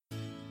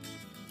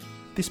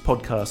This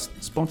podcast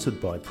sponsored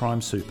by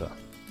Prime Super.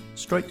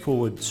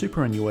 Straightforward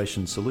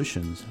superannuation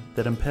solutions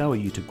that empower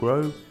you to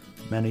grow,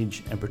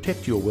 manage and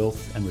protect your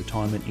wealth and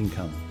retirement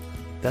income.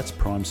 That's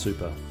Prime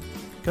Super.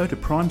 Go to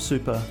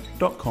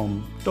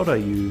primesuper.com.au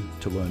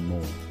to learn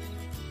more.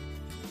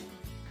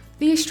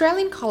 The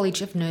Australian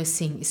College of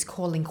Nursing is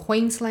calling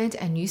Queensland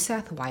and New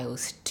South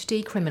Wales to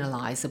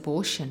decriminalise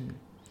abortion.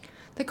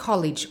 The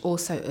college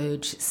also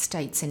urged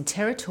states and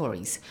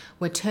territories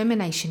where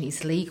termination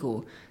is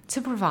legal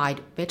to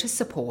provide better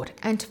support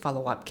and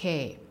follow-up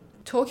care.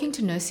 Talking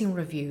to Nursing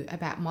Review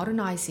about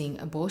modernising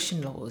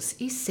abortion laws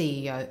is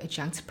CEO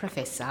Adjunct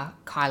Professor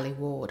Kylie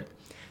Ward.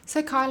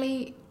 So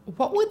Kylie,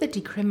 what would the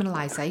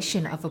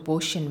decriminalisation of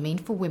abortion mean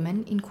for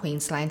women in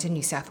Queensland and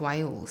New South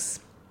Wales?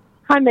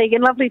 Hi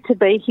Megan, lovely to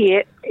be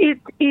here. It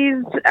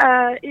is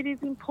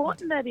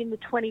important that in the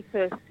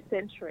 21st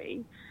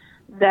century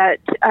that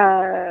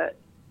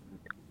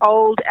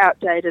old,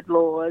 outdated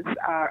laws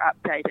are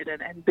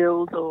updated and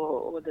bills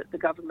or that the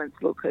governments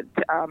look at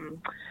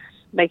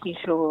making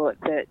sure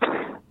that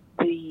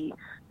the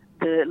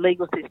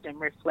legal system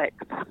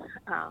reflects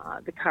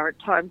the current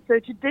time. So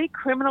to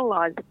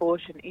decriminalise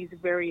abortion is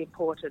very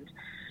important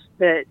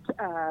that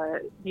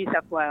New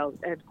South Wales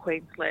and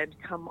Queensland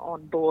come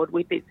on board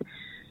with this.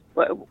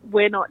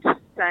 We're not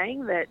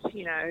saying that,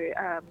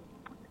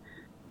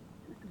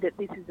 that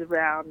this is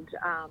around,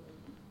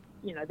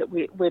 that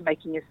we're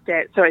making a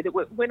stand. Sorry, that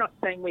we're not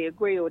saying we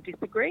agree or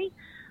disagree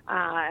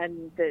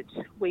and that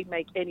we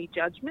make any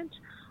judgment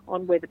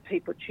on whether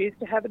people choose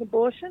to have an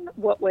abortion.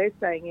 What we're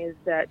saying is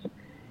that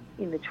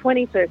in the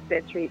 21st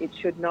century, it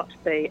should not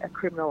be a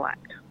criminal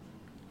act.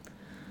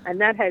 And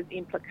that has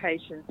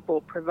implications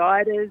for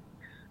providers,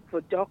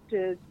 for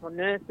doctors, for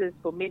nurses,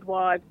 for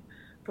midwives,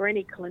 for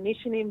any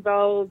clinician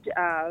involved,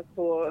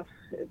 for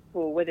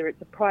whether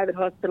it's a private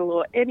hospital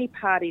or any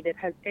party that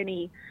has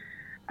any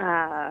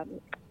part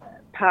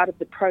of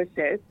the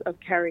process of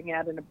carrying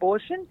out an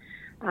abortion,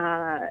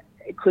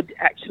 it could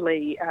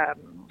actually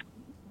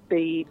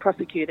be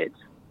prosecuted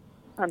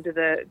under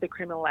the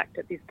Criminal Act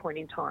at this point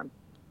in time.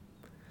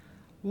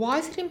 Why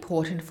is it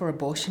important for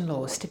abortion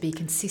laws to be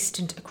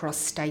consistent across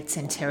states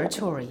and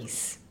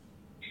territories?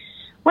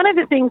 One of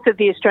the things that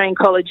the Australian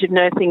College of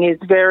Nursing is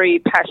very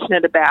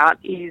passionate about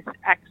is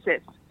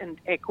access and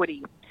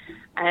equity.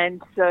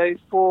 And so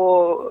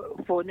for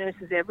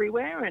nurses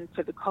everywhere and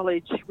for the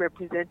college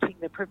representing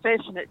the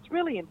profession, it's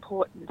really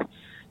important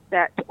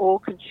that all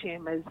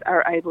consumers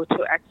are able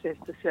to access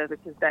the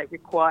services they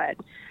require.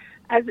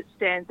 As it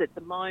stands at the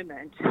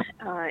moment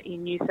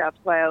in New South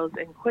Wales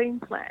and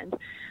Queensland,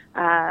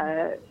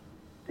 the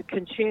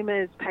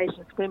consumers,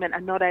 patients, women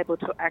are not able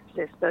to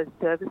access those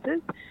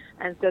services,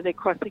 and so they're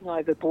crossing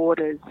over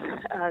borders,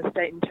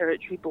 state and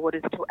territory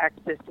borders, to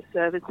access the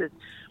services.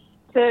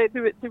 So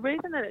the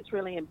reason that it's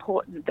really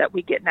important that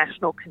we get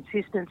national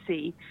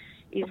consistency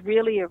is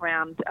really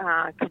around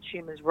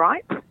consumers'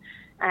 rights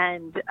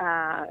and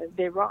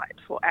their right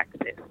for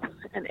access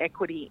and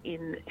equity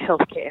in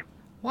healthcare.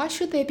 Why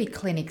should there be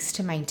clinics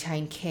to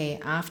maintain care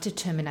after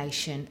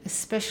termination,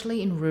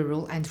 especially in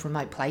rural and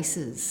remote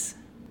places?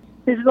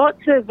 There's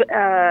lots of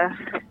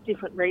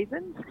different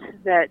reasons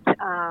that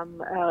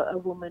a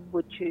woman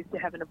would choose to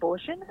have an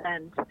abortion,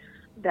 and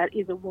that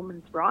is a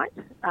woman's right.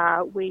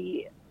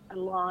 We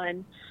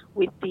align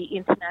with the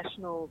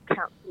International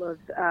Council of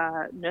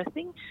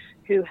Nursing,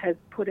 who has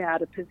put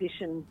out a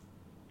position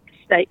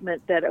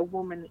statement that a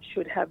woman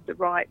should have the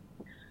right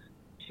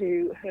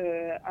to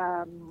her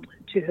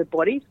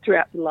body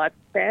throughout the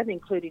lifespan,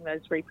 including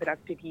those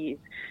reproductive years.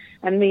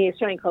 And the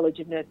Australian College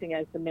of Nursing,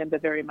 as a member,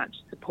 very much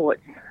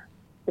supports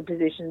the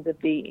positions of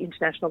the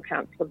International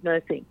Council of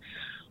Nursing.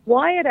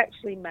 Why it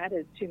actually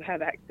matters to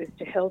have access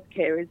to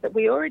healthcare is that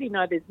we already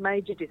know there's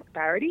major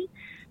disparity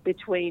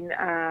between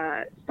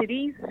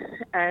cities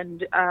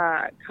and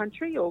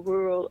country or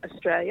rural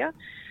Australia,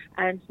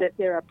 and that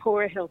there are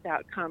poorer health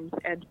outcomes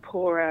and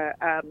poorer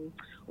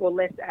or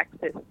less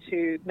access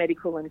to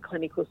medical and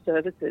clinical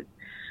services.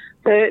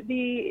 So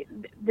the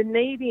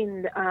need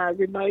in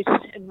remote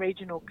and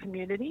regional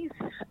communities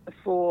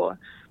for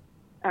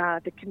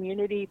the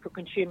community, for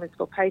consumers,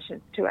 for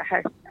patients to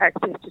have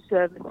access to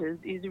services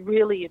is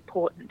really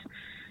important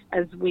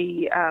as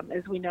we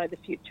know the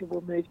future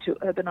will move to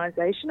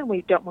urbanisation, and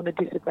we don't want to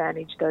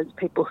disadvantage those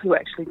people who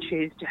actually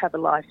choose to have a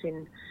life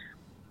in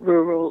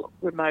rural,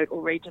 remote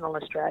or regional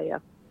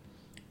Australia.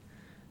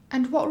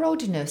 And what role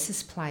do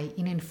nurses play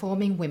in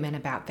informing women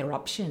about their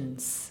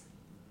options?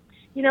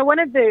 One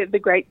of the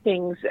great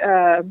things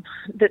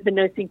that the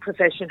nursing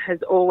profession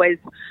has always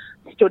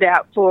stood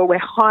out for, we're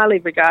highly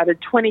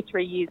regarded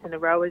 23 years in a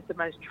row as the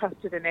most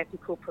trusted and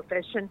ethical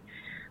profession.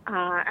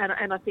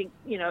 And I think,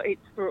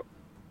 it's for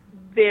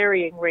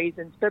varying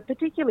reasons, but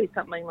particularly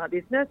something like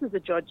this. Nurses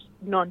are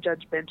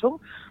non-judgmental.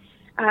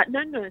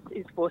 No nurse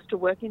is forced to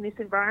work in this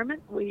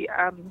environment. We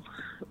have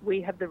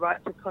the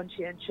right to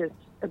conscientious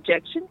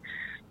objection.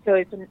 So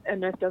if a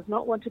nurse does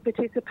not want to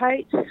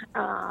participate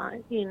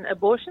in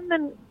abortion,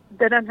 then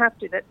they don't have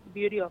to. That's the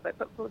beauty of it.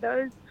 But for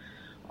those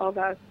of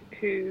us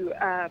who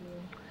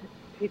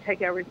we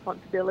take our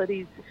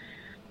responsibilities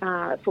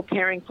for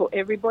caring for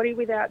everybody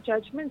without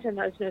judgment, and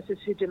those nurses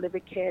who deliver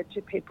care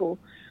to people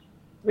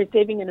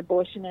receiving an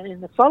abortion and in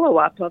the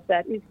follow-up of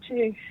that is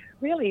to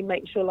really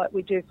make sure, like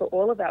we do for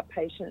all of our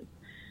patients,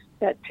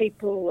 that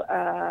people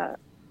are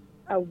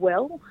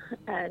well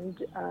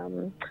and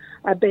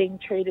are being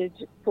treated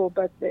for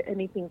both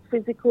anything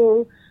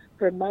physical,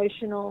 for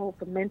emotional,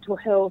 for mental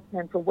health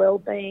and for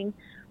well-being.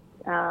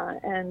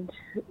 And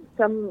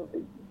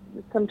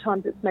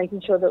sometimes it's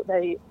making sure that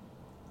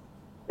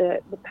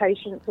the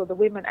patients or the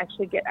women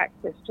actually get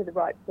access to the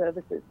right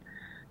services.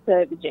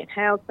 So the Jen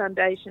Howes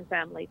Foundation,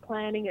 family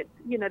planning,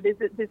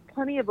 there's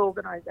plenty of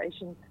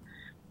organisations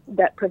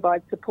that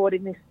provide support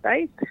in this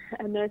space,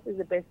 and nurses are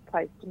the best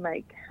place to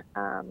make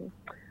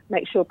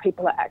sure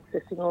people are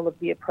accessing all of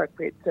the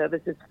appropriate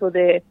services for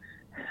their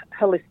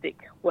holistic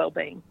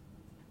well-being.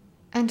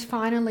 And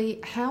finally,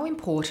 how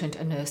important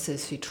are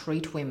nurses who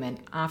treat women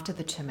after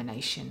the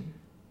termination?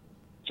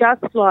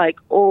 Just like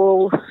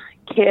all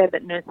care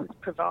that nurses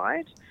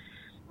provide,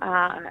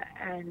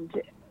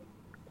 and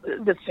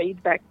the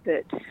feedback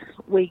that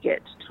we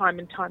get time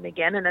and time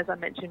again, and as I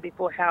mentioned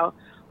before, how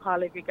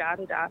highly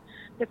regarded are,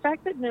 the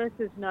fact that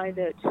nurses know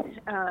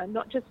that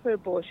not just for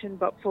abortion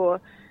but for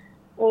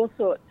all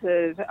sorts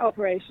of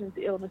operations,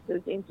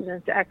 illnesses,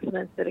 incidents,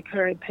 accidents that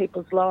occur in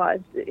people's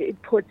lives, it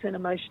puts an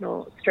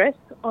emotional stress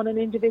on an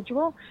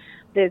individual.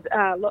 There's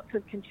lots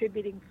of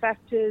contributing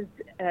factors.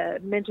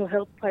 Mental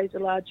health plays a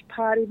large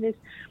part in this.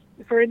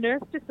 For a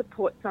nurse to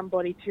support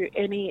somebody through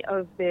any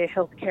of their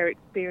healthcare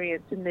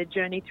experience and their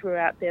journey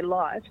throughout their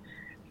life,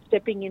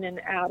 stepping in and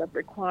out of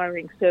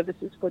requiring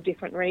services for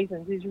different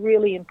reasons, is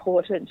really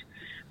important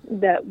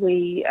that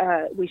we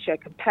show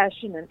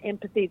compassion and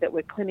empathy, that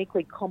we're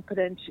clinically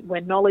competent,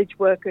 we're knowledge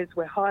workers,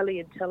 we're highly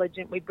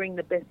intelligent, we bring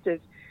the best of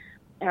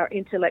our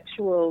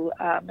intellectual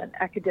and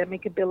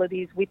academic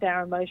abilities with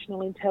our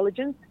emotional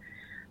intelligence.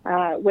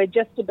 We're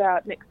just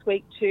about next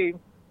week to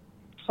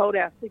hold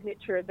our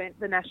signature event,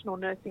 the National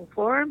Nursing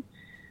Forum,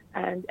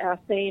 and our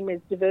theme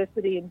is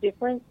diversity and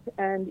difference.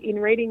 And in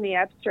reading the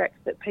abstracts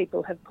that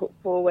people have put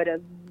forward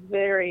are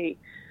very,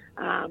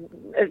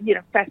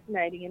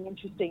 fascinating and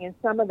interesting. And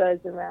some of those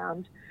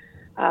around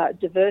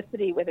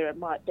diversity, whether it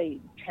might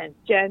be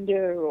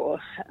transgender or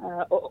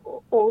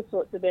all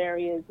sorts of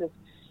areas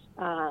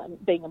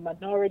of being a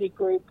minority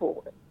group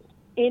or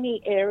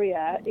any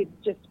area, it's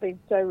just been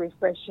so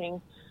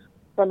refreshing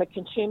from a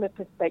consumer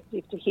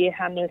perspective to hear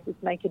how nurses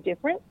make a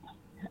difference,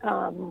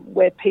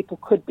 where people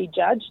could be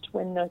judged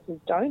when nurses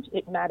don't.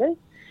 It matters.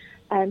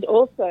 And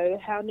also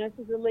how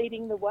nurses are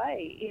leading the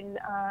way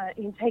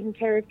in taking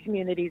care of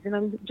communities.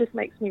 And it just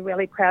makes me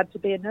really proud to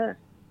be a nurse.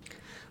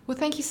 Well,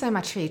 thank you so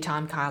much for your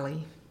time,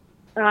 Kylie.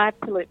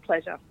 Absolute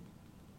pleasure.